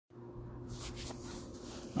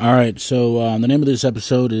All right, so the name of this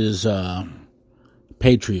episode is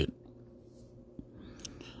Patriot.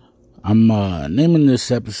 I'm naming this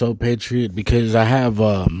episode Patriot because I have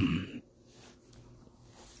a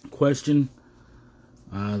question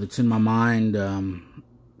that's in my mind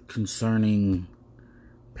concerning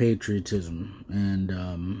patriotism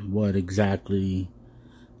and what exactly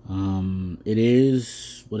it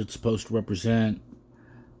is, what it's supposed to represent,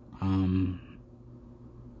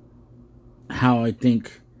 how I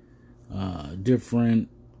think different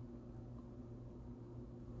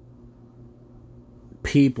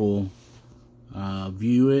people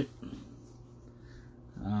view it.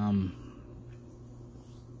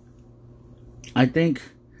 I think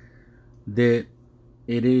that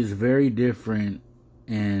it is very different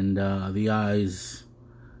in the eyes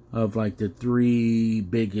of like the three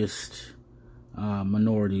biggest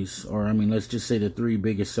minorities, or I mean, let's just say the three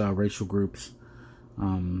biggest racial groups,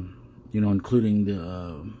 including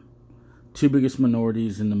the two biggest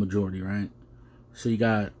minorities and the majority, right? So you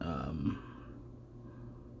got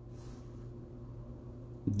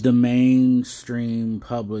the mainstream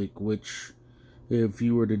public, which, if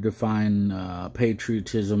you were to define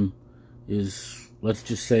patriotism, is, let's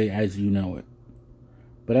just say, as you know it.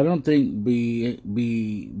 But I don't think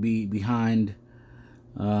behind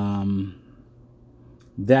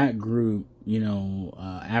that group,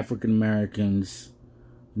 African Americans,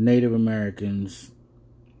 Native Americans,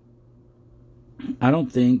 I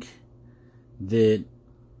don't think that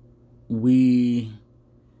we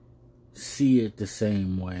see it the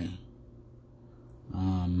same way.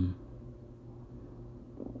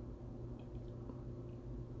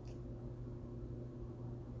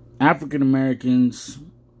 African Americans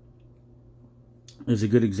is a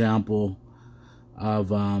good example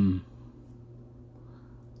of I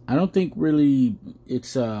don't think really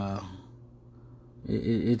it's not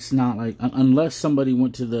like, unless somebody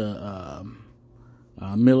went to the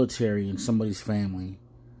military in somebody's family,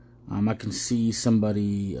 I can see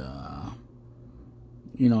somebody I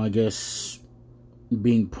guess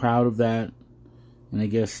being proud of that, and I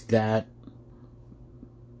guess that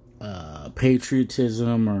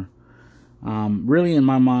patriotism, or really in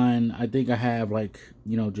my mind, I think I have like,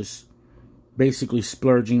 just basically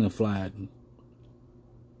splurging the flag,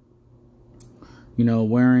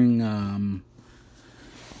 wearing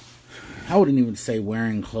I wouldn't even say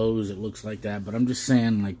wearing clothes that looks like that, but I'm just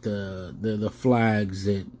saying like the flags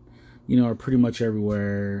that are pretty much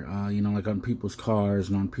everywhere, like on people's cars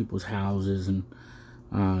and on people's houses, and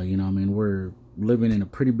we're living in a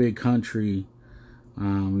pretty big country.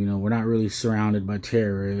 We're not really surrounded by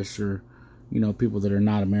terrorists or people that are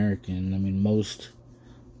not American. I mean, most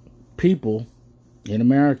people in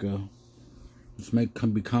America, this may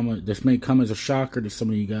come as a shocker to some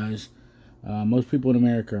of you guys. Most people in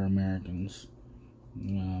America are Americans.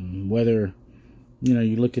 Whether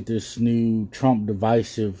you look at this new Trump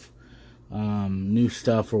divisive new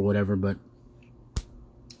stuff or whatever, but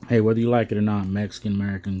hey, whether you like it or not, Mexican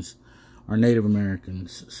Americans are Native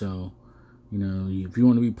Americans. So if you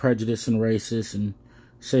want to be prejudiced and racist and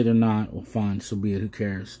say they're not, well, fine, so be it. Who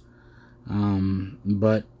cares?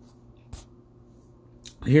 But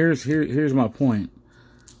here's my point.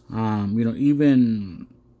 Even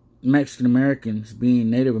Mexican Americans, being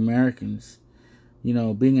Native Americans,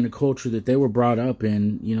 being in a culture that they were brought up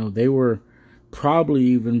in, they were probably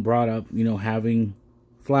even brought up, having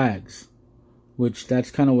flags, which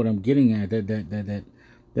that's kind of what I'm getting at.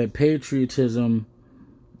 That patriotism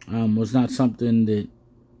was not something that,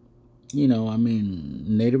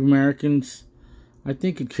 Native Americans, I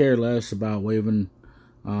think, could care less about waving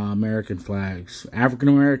American flags. African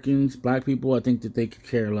Americans, black people, I think that they could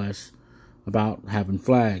care less about having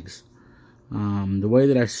flags. The way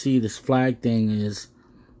that I see this flag thing is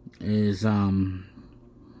kind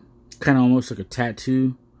of almost like a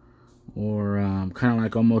tattoo, or kind of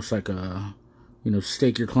like almost like a,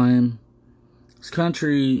 stake your claim. This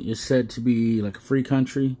country is said to be like a free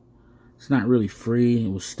country. It's not really free.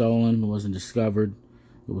 It was stolen. It wasn't discovered.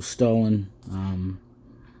 It was stolen.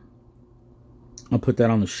 I'll put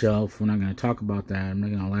that on the shelf. We're not going to talk about that. I'm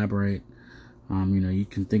not going to elaborate. You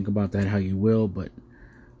can think about that how you will, but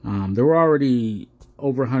there were already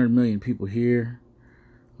over 100 million people here,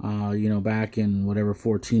 back in whatever,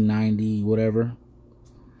 1490, whatever.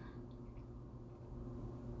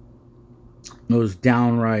 It was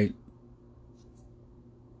downright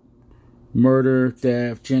murder,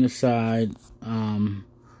 theft, genocide, one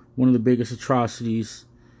of the biggest atrocities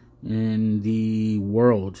in the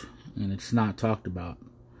world, and it's not talked about.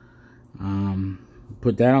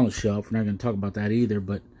 Put that on the shelf. We're not going to talk about that either,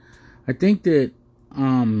 but I think that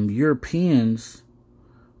Europeans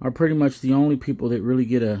are pretty much the only people that really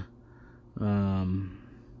get a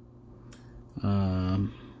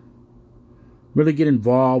really get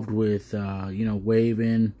involved with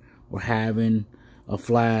waving or having a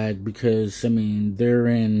flag, because I mean they're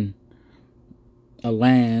in a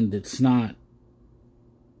land that's not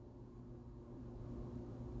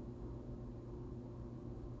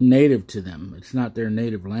native to them. It's not their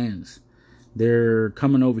native lands. They're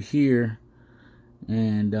coming over here,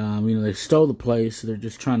 and they stole the place. So they're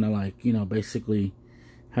just trying to basically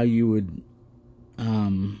how you would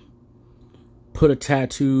put a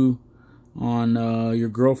tattoo on your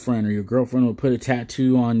girlfriend, or your girlfriend would put a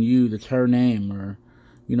tattoo on you that's her name, or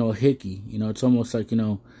a hickey. It's almost like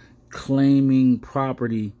claiming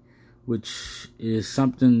property, which is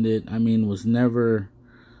something that was never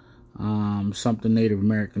something Native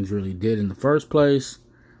Americans really did in the first place.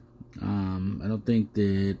 I don't think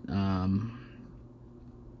that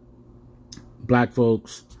black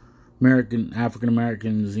folks, African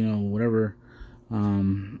Americans, whatever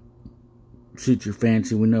suit your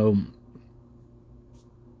fancy. We know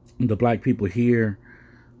the black people here.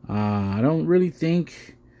 I don't really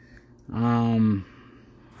think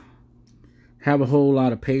have a whole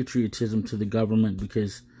lot of patriotism to the government,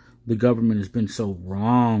 because the government has been so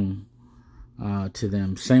wrong to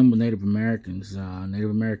them. Same with Native Americans.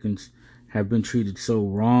 Native Americans have been treated so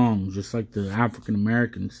wrong, just like the African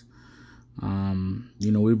Americans.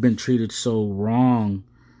 We've been treated so wrong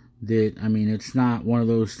that, it's not one of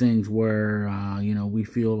those things where, we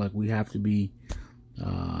feel like we have to be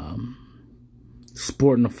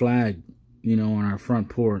sporting a flag, on our front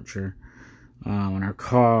porch, or on our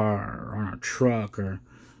car, or on our truck, or,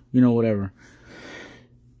 whatever.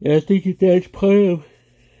 And I think that's part of,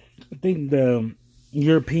 the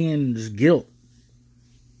Europeans' guilt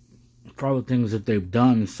for all the things that they've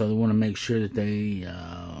done. So they want to make sure that they,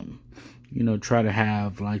 try to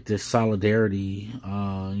have this solidarity,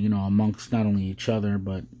 amongst not only each other,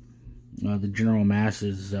 but the general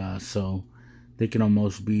masses, so they can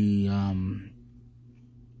almost be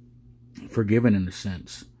forgiven in a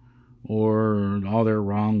sense, or all their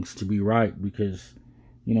wrongs to be right, because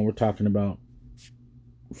we're talking about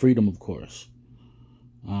freedom, of course.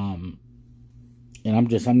 And I'm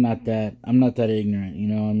not that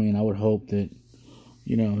ignorant. I would hope that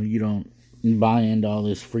you don't buy into all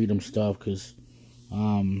this freedom stuff, because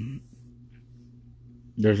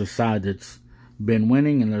there's a side that's been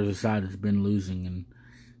winning and there's a side that's been losing, and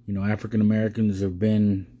African Americans have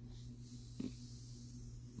been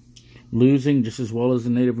losing just as well as the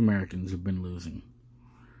Native Americans have been losing.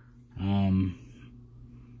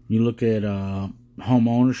 You look at home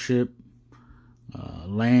ownership,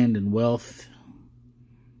 land and wealth,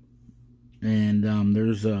 and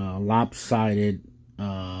there's a lopsided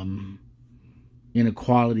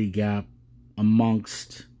inequality gap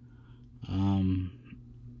amongst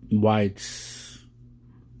whites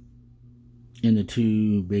in the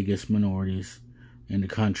two biggest minorities in the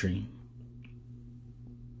country.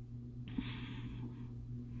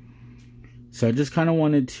 So I just kind of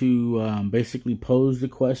wanted to basically pose the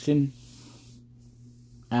question,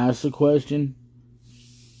 ask the question,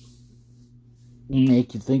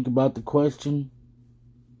 make you think about the question.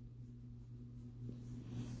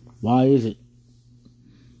 Why is it?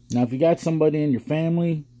 Now, if you got somebody in your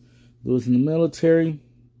family that was in the military,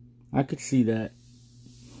 I could see that.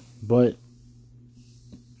 But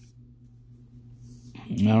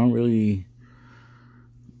I don't really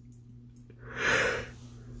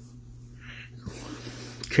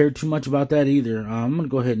care too much about that either. I'm going to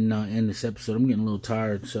go ahead and end this episode. I'm getting a little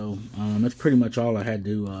tired, so that's pretty much all I had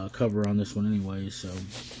to cover on this one anyway, so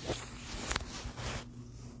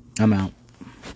I'm out.